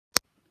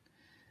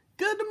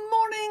Good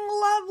morning,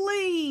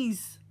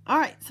 lovelies. All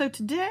right, so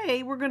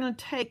today we're going to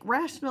take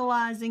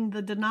rationalizing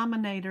the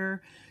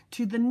denominator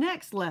to the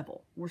next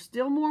level. We're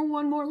still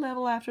one more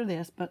level after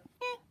this, but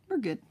we're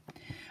good.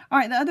 All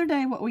right, the other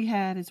day what we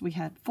had is we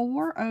had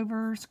 4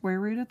 over square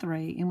root of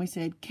 3, and we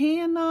said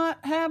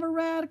cannot have a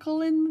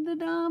radical in the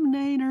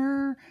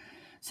denominator.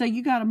 So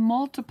you got to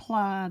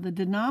multiply the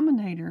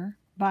denominator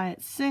by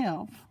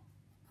itself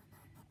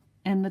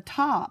and the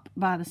top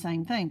by the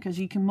same thing, because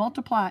you can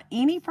multiply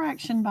any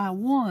fraction by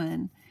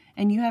 1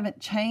 and you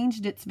haven't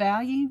changed its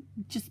value,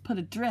 just put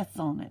a dress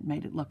on it,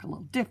 made it look a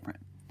little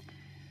different.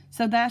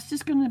 So that's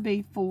just going to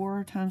be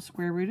 4 times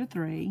square root of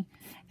 3.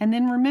 And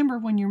then remember,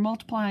 when you're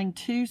multiplying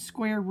 2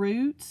 square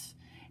roots,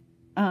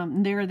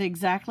 they're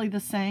exactly the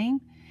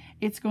same.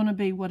 It's going to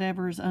be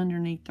whatever is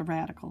underneath the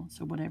radical.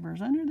 So whatever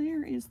is under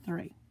there is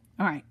 3.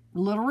 All right, a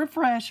little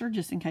refresher,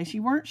 just in case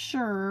you weren't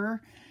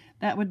sure.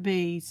 That would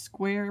be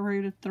square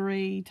root of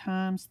 3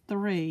 times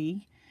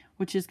 3,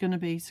 which is going to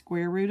be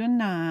square root of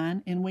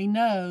 9. And we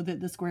know that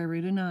the square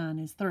root of 9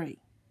 is 3.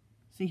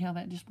 See how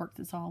that just worked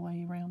this all the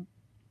way around?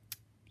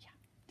 Yeah,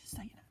 just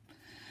so you know.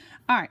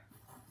 All right.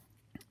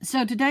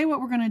 So today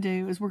what we're going to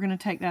do is we're going to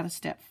take that a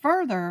step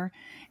further.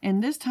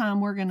 And this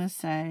time we're going to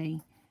say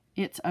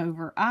it's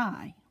over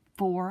I.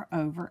 4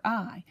 over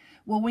I.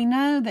 Well, we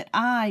know that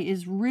I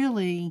is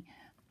really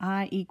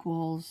I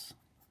equals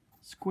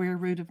square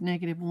root of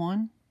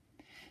 -1.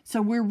 So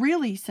we're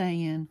really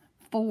saying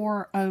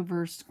 4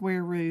 over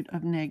square root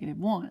of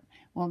 -1.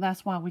 Well,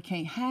 that's why we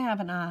can't have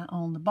an I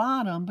on the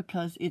bottom,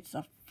 because it's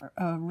a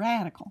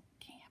radical.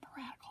 Can't have a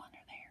radical under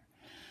there.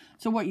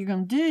 So what you're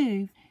going to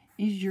do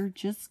is you're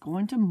just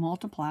going to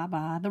multiply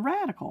by the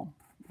radical,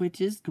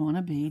 which is going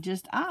to be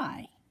just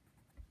I.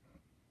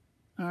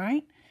 All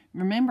right?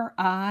 Remember,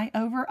 I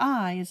over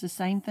I is the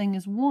same thing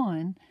as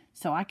 1,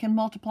 so I can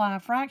multiply a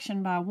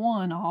fraction by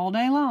 1 all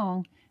day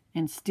long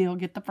and still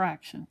get the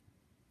fraction.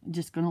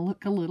 Just going to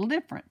look a little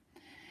different.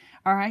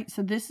 All right,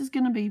 so this is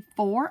going to be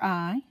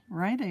 4i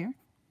right there.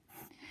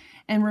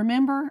 And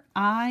remember,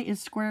 I is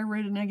square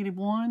root of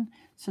 -1.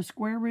 So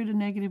square root of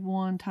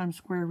 -1 times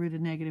square root of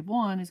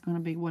 -1 is going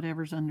to be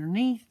whatever's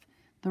underneath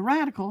the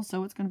radical.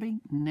 So it's going to be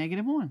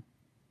 -1.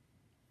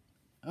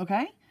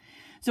 Okay?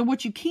 So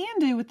what you can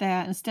do with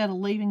that, instead of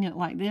leaving it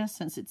like this,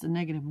 since it's a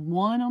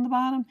 -1 on the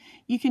bottom,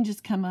 you can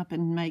just come up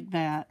and make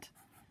that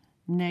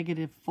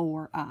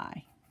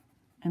 -4i.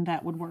 And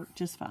that would work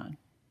just fine.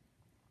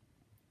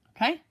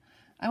 Okay,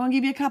 I want to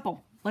give you a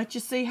couple. Let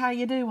you see how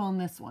you do on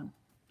this one.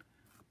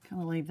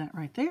 Kind of leave that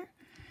right there.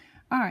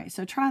 All right,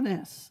 so try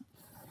this.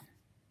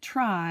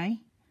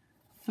 Try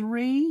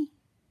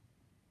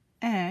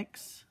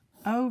 3x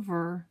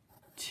over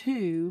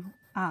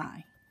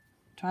 2i.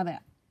 Try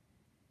that.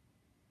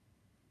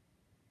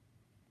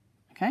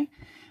 Okay,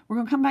 we're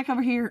going to come back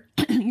over here.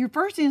 Your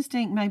first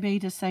instinct may be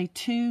to say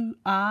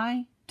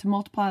 2i, to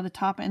multiply the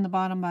top and the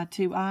bottom by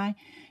 2i.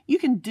 You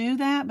can do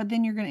that, but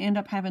then you're going to end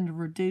up having to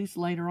reduce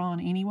later on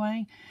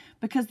anyway,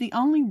 because the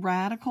only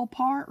radical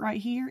part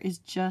right here is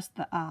just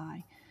the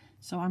I.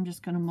 So I'm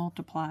just going to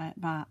multiply it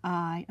by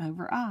I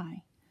over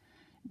I.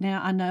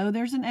 Now, I know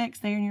there's an x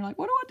there, and you're like,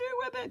 what do I do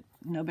with it?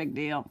 No big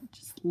deal.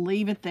 Just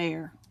leave it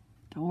there.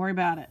 Don't worry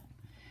about it.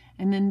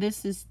 And then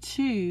this is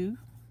 2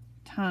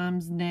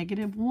 times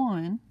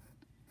 -1,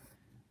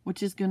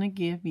 which is going to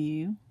give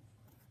you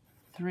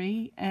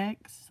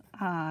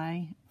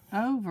 3xi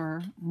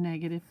over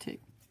 -2.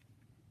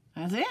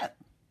 That's it.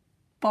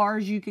 Far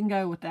as you can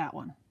go with that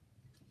one.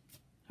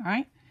 All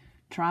right.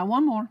 Try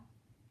one more.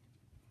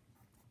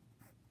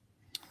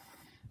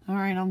 All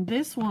right, on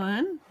this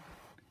one.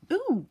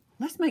 Ooh,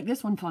 let's make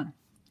this one fun.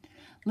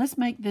 Let's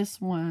make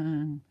this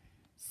one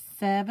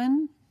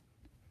 7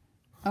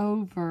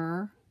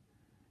 over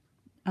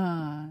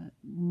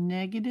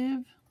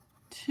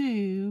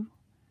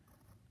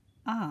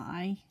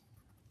 -2i.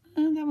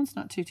 That one's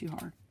not too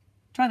hard.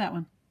 Try that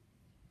one.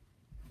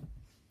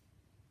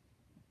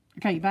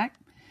 Okay, you back?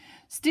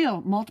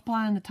 Still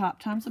multiplying the top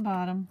times the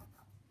bottom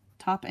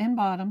and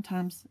bottom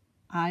times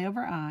I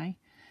over I.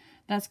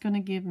 That's going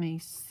to give me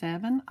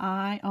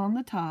 7i on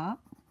the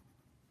top.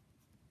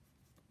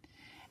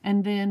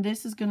 And then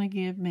this is going to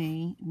give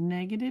me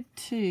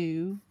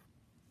 -2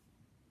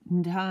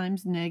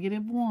 times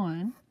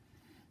 -1.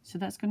 So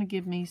that's going to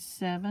give me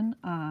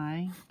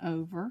 7i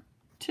over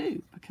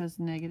 2, because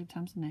negative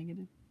times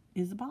negative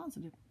is a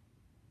positive.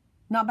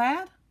 Not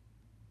bad?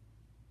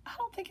 I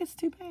don't think it's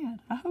too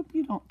bad. I hope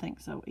you don't think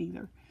so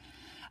either.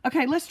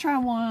 Okay, let's try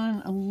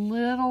one a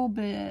little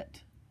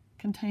bit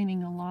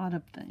containing a lot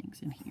of things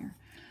in here.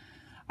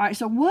 All right,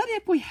 so what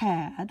if we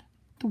had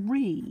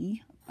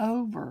 3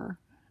 over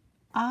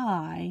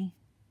I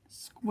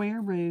square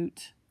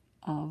root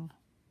of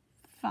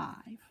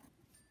 5?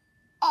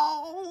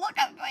 Oh, look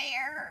at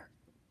there.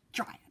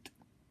 Try it.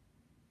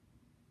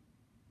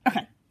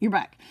 Okay, you're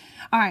back.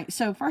 All right,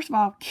 so first of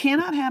all,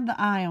 cannot have the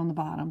I on the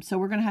bottom, so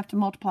we're going to have to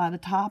multiply the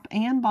top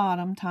and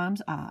bottom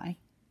times I.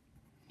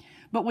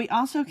 But we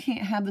also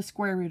can't have the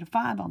square root of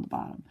 5 on the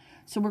bottom.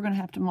 So we're going to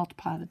have to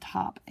multiply the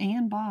top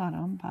and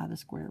bottom by the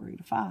square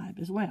root of 5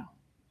 as well.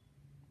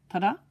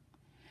 Ta-da!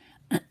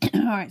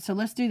 All right, so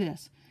let's do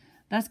this.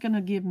 That's going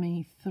to give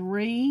me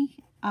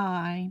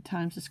 3i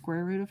times the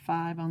square root of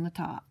 5 on the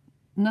top.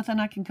 Nothing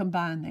I can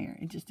combine there.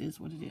 It just is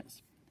what it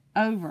is.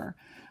 Over,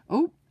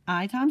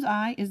 I times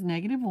I is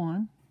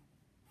 -1.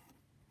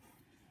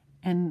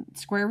 And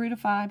square root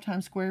of 5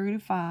 times square root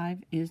of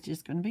 5 is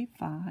just going to be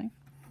 5.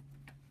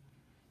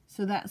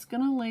 So that's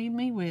going to leave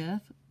me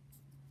with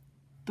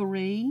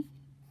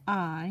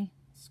 3i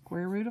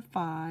square root of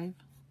 5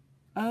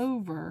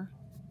 over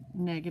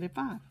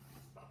 -5.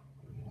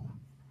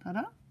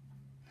 Ta-da!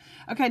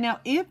 Okay, now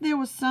if there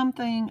was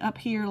something up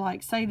here,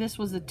 like say this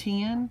was a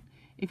 10,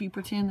 if you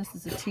pretend this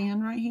is a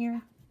 10 right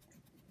here,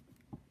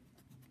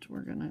 so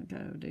we're going to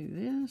go do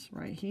this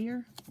right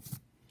here.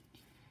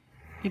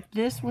 If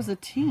this was a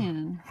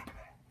 10,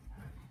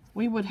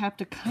 we would have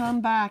to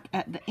come back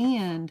at the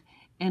end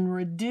and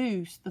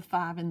reduce the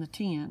 5 and the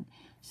 10.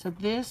 So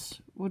this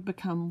would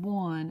become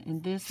 1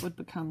 and this would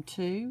become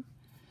 2.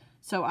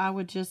 So I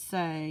would just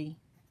say,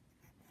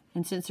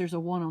 and since there's a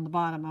 1 on the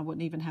bottom, I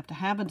wouldn't even have to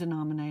have a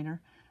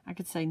denominator. I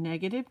could say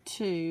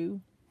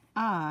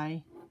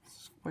 -2i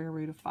square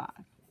root of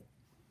 5.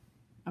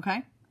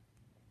 Okay?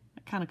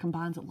 That kind of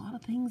combines a lot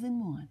of things in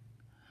one.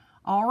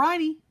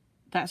 Alrighty.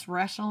 That's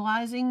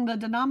rationalizing the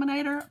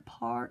denominator,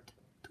 part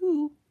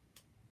 2.